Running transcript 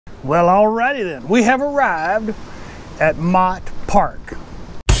Well, alrighty then. We have arrived at Mott Park.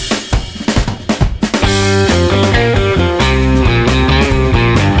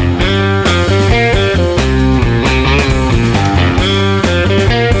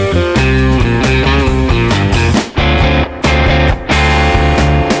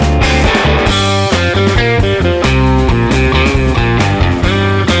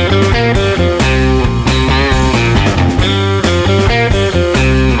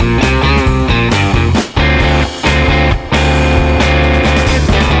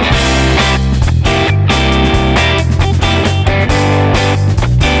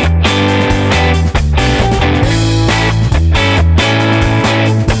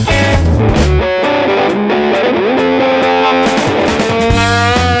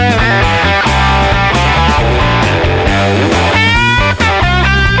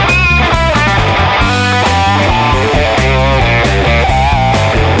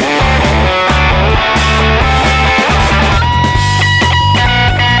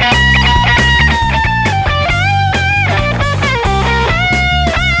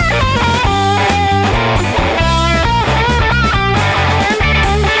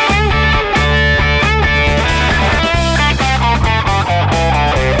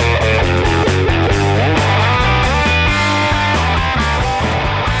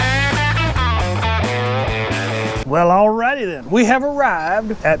 Well, alrighty then. We have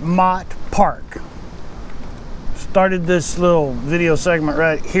arrived at Mott Park. Started this little video segment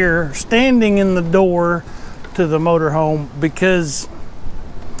right here, standing in the door to the motorhome because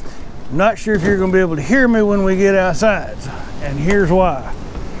I'm not sure if you're going to be able to hear me when we get outside. And here's why.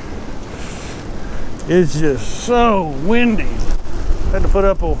 It's just so windy. I had to put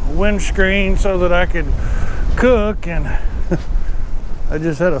up a windscreen so that I could cook, and I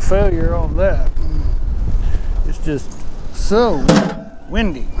just had a failure on that. It's just so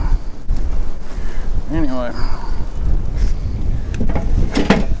windy. Anyway.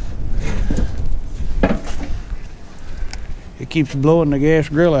 It keeps blowing the gas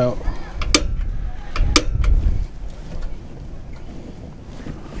grill out.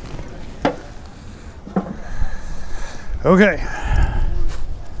 Okay.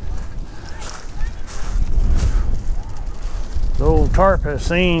 The old tarp has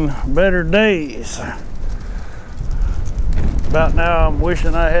seen better days. About now I'm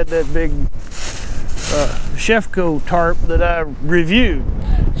wishing I had that big Chefco tarp that I reviewed.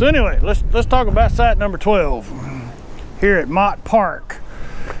 So anyway, let's talk about site number 12 here at Mott Park.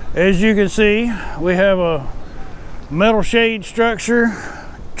 As you can see, we have a metal shade structure,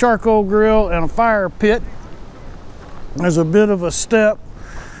 charcoal grill, and a fire pit. There's a bit of a step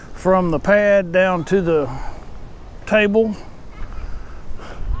from the pad down to the table.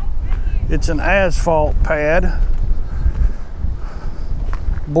 It's an asphalt pad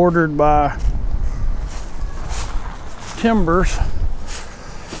bordered by timbers,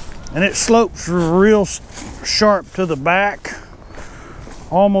 and it slopes real sharp to the back,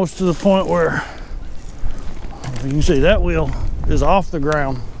 almost to the point where you can see that wheel is off the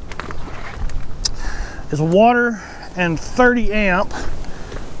ground. It's water and 30 amp,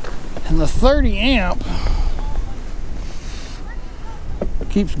 and the 30 amp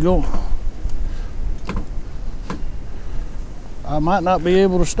keeps going. I might not be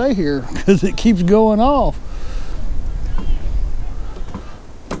able to stay here because it keeps going off.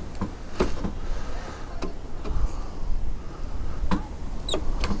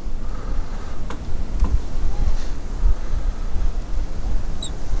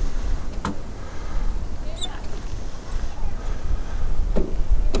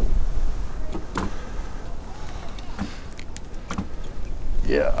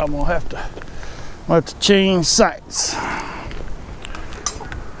 Yeah, I'm gonna have to change sites.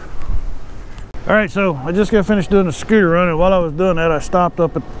 All right, so I just got finished doing the scooter run, and while I was doing that, I stopped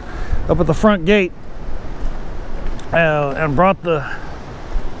up at the front gate and brought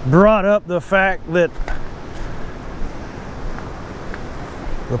up the fact that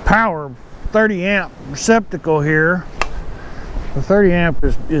the power 30 amp receptacle here, the 30 amp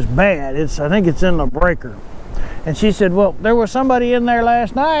is bad. I think it's in the breaker. And she said, well, there was somebody in there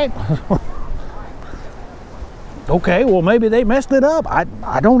last night. Okay, well, maybe they messed it up. I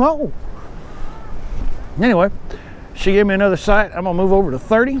don't know. Anyway, she gave me another site. I'm gonna move over to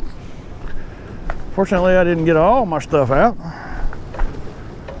 30. Fortunately, I didn't get all my stuff out.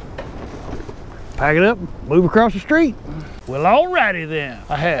 Pack it up, move across the street. Well, alrighty then.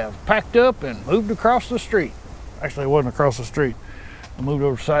 I have packed up and moved across the street. Actually, it wasn't across the street. I moved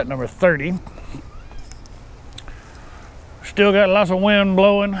over to site number 30. Still got lots of wind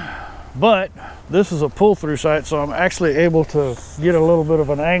blowing. But this is a pull-through sight, so I'm actually able to get a little bit of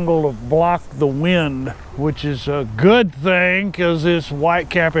an angle to block the wind, which is a good thing because it's white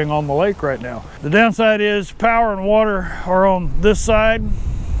capping on the lake right now. The downside is power and water are on this side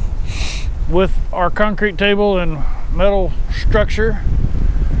with our concrete table and metal structure,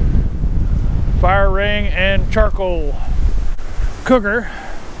 fire ring, and charcoal cooker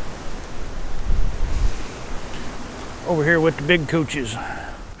over here with the big coaches.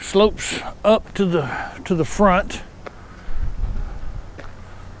 Slopes up to the front.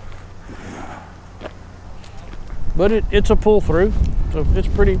 But it's a pull through, so it's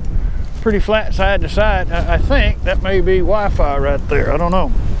pretty flat side to side. I think that may be Wi-Fi right there. I don't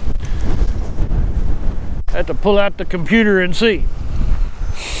know. I have to pull out the computer and see.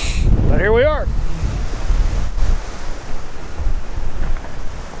 But here we are.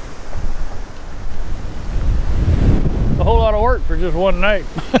 A whole lot of work for just one night.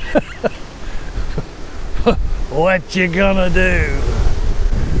 What you gonna do?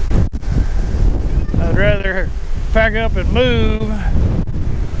 I'd rather pack up and move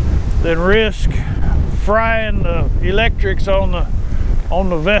than risk frying the electrics on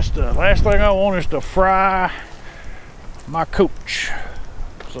the Vesta. Last thing I want is to fry my coach.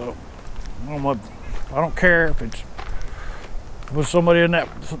 So I don't care if it was somebody in that.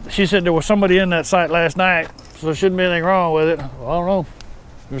 She said there was somebody in that site last night, so there shouldn't be anything wrong with it. Well, I don't know.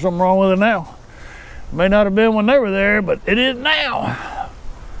 There's something wrong with it now. May not have been when they were there, but it is now.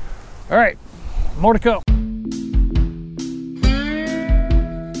 All right, more to come.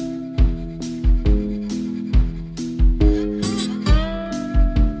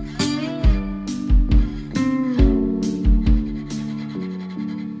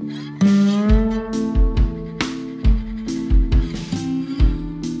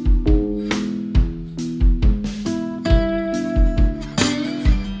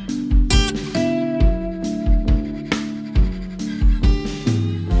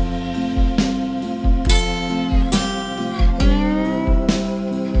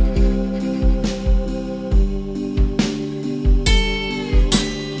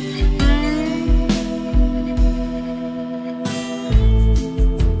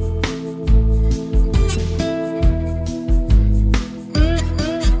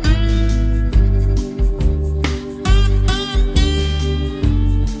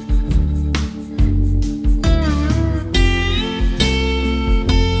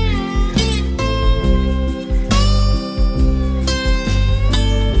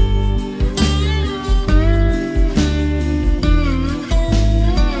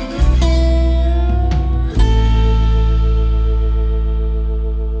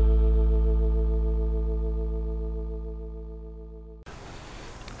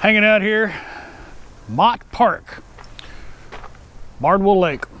 Hanging out here, Mott Park, Bardwell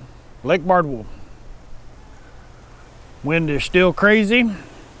Lake, Lake Bardwell. Wind is still crazy,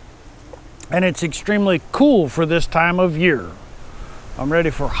 and it's extremely cool for this time of year. I'm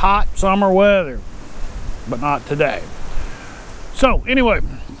ready for hot summer weather, but not today. So anyway,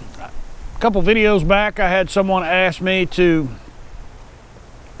 a couple videos back, I had someone ask me to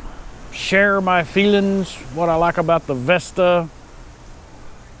share my feelings, what I like about the Vesta,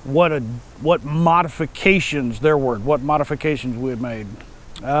 what modifications, their word, what modifications we had made.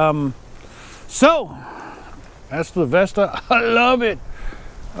 So that's the Vesta. I love it.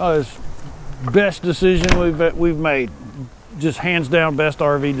 It's best decision we've made. Just hands down best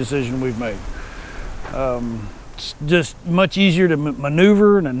RV decision we've made. It's just much easier to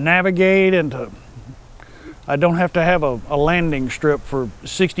maneuver and to navigate, and I don't have to have a landing strip for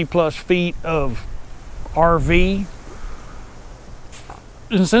 60 plus feet of RV.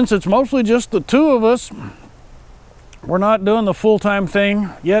 And since it's mostly just the two of us, we're not doing the full-time thing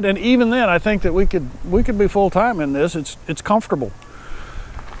yet. And even then, I think that we could be full-time in this. It's comfortable.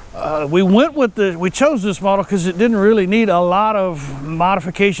 We chose this model because it didn't really need a lot of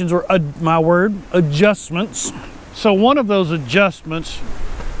modifications or adjustments. So one of those adjustments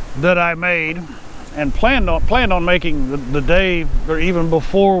that I made and planned on making the day or even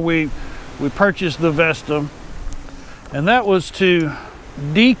before we purchased the Vesta, and that was to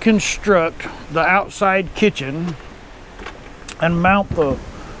deconstruct the outside kitchen and mount the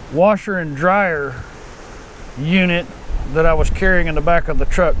washer and dryer unit that I was carrying in the back of the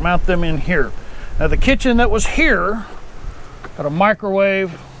truck, mount them in here. Now the kitchen that was here had a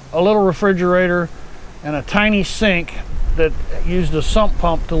microwave, a little refrigerator, and a tiny sink that used a sump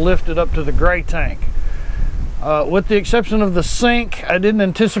pump to lift it up to the gray tank. With the exception of the sink, I didn't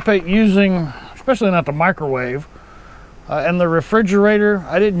anticipate using, especially not the microwave, and the refrigerator.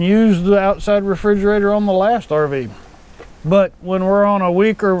 I didn't use the outside refrigerator on the last RV. But when we're on a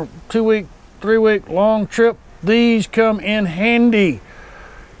week or 2 week, 3 week long trip, these come in handy.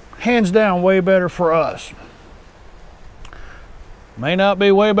 Hands down, way better for us. May not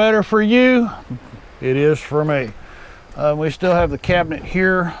be way better for you. It is for me. We still have the cabinet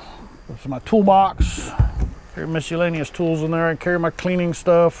here. That's my toolbox. Carry miscellaneous tools in there. I carry my cleaning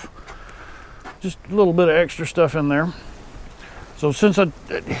stuff. Just a little bit of extra stuff in there. So since it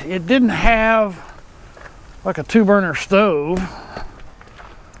didn't have like a 2-burner stove,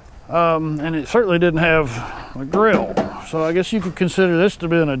 and it certainly didn't have a grill, so I guess you could consider this to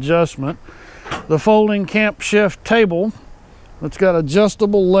be an adjustment. The folding camp chef table, it's got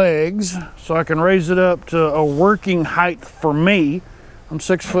adjustable legs, so I can raise it up to a working height for me. I'm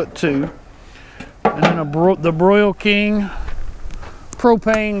 6'2", and then the Broil King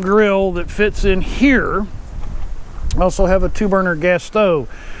propane grill that fits in here. I also have a 2-burner gas stove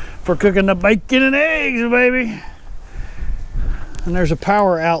for cooking the bacon and eggs, baby. And there's a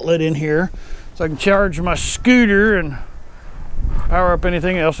power outlet in here, so I can charge my scooter and power up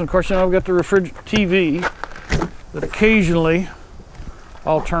anything else. And of course, you know, I've got the TV that occasionally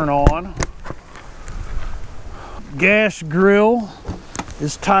I'll turn on. Gas grill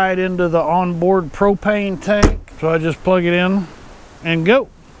is tied into the onboard propane tank, so I just plug it in and go.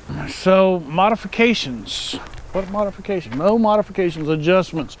 So modifications. What modifications? No modifications,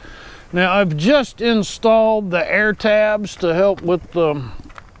 adjustments. Now I've just installed the air tabs to help with the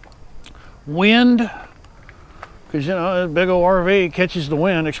wind, because you know, a big old RV catches the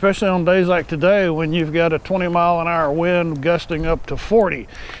wind, especially on days like today when you've got a 20-mile-an-hour wind gusting up to 40.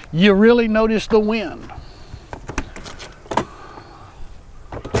 You really notice the wind.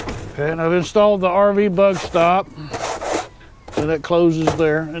 Okay, and I've installed the RV bug stop, so that closes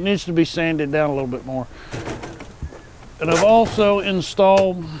there. It needs to be sanded down a little bit more. And I've also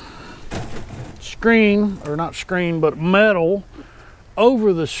installed screen, or not screen, but metal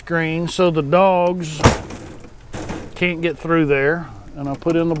over the screen so the dogs can't get through there. And I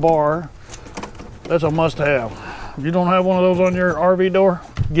put in the bar. That's a must-have. If you don't have one of those on your RV door,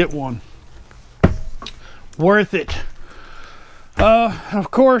 get one. Worth it.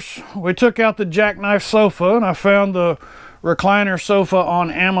 Of course, we took out the jackknife sofa, and I found the recliner sofa on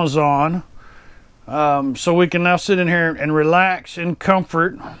Amazon. So we can now sit in here and relax in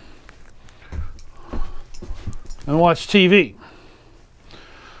comfort and watch TV.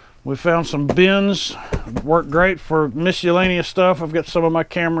 We found some bins, work great for miscellaneous stuff. I've got some of my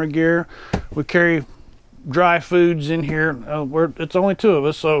camera gear. We carry dry foods in here. It's only 2 of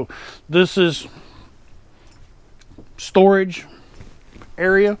us, so this is storage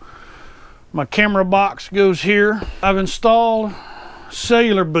area. My camera box goes here. I've installed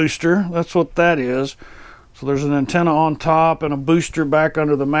cellular booster. That's what that is. So there's an antenna on top and a booster back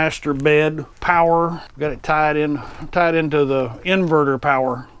under the master bed. Power, got it tied into the inverter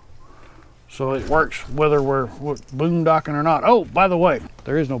power, so it works whether we're boondocking or not. Oh, by the way,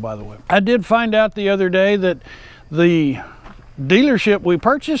 there is no by the way. I did find out the other day that the dealership we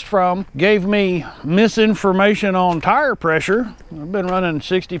purchased from gave me misinformation on tire pressure. I've been running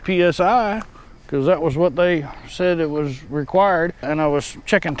 60 psi because that was what they said it was required. And I was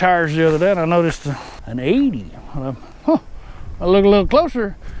checking tires the other day and I noticed an 80. I look a little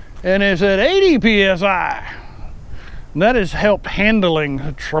closer and it said 80 psi. And that has helped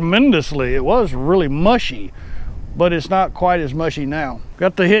handling tremendously. It was really mushy, but it's not quite as mushy now.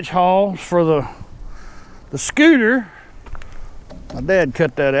 Got the hitch haul for the scooter. My dad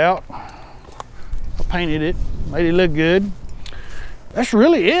cut that out. I painted it, made it look good. That's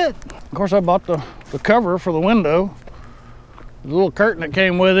really it. Of course, I bought the cover for the window. The little curtain that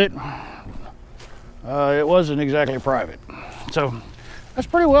came with it. It wasn't exactly private. So that's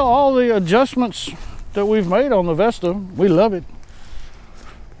pretty well all the adjustments that we've made on the Vesta. We love it.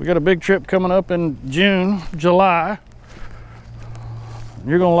 We got a big trip coming up in June, July.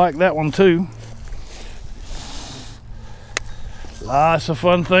 You're gonna like that one too. Lots of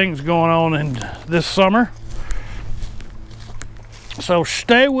fun things going on in this summer. So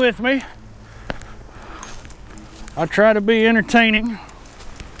stay with me. I try to be entertaining.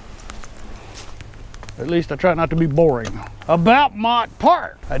 At least I try not to be boring. About Mott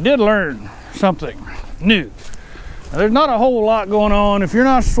Park, I did learn something new. Now, there's not a whole lot going on. If you're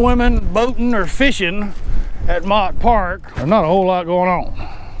not swimming, boating, or fishing at Mott Park, there's not a whole lot going on.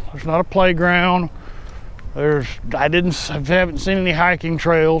 There's not a playground. I haven't seen any hiking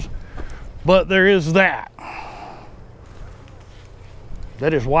trails, but there is that.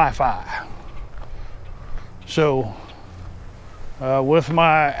 That is Wi-Fi. So with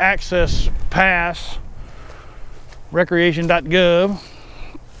my access pass, recreation.gov,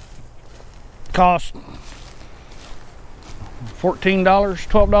 costs $14,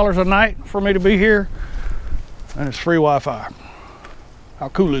 $12 a night for me to be here, and it's free Wi-Fi. How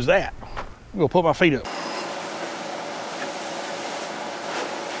cool is that? I'm gonna put my feet up.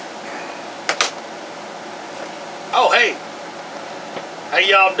 Oh, hey. How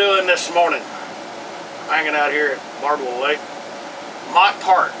y'all doing this morning? Hanging out here at Bardwell Lake. Mott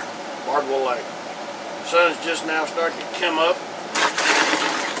Park, Bardwell Lake. Sun's just now starting to come up.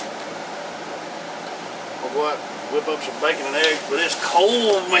 I'll go out and whip up some bacon and eggs, but it's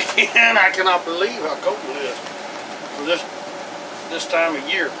cold, man. I cannot believe how cold it is for this time of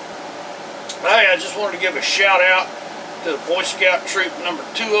year. Hey, I just wanted to give a shout out to the Boy Scout Troop number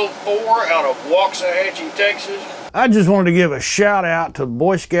 204 out of Waxahachie, Texas. I just wanted to give a shout out to the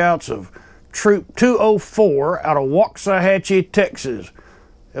Boy Scouts of Troop 204 out of Waxahachie, Texas.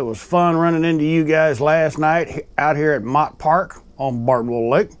 It was fun running into you guys last night out here at Mott Park on Bardwell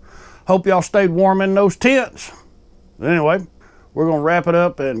Lake. Hope y'all stayed warm in those tents. Anyway, we're gonna wrap it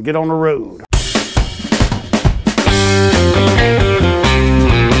up and get on the road.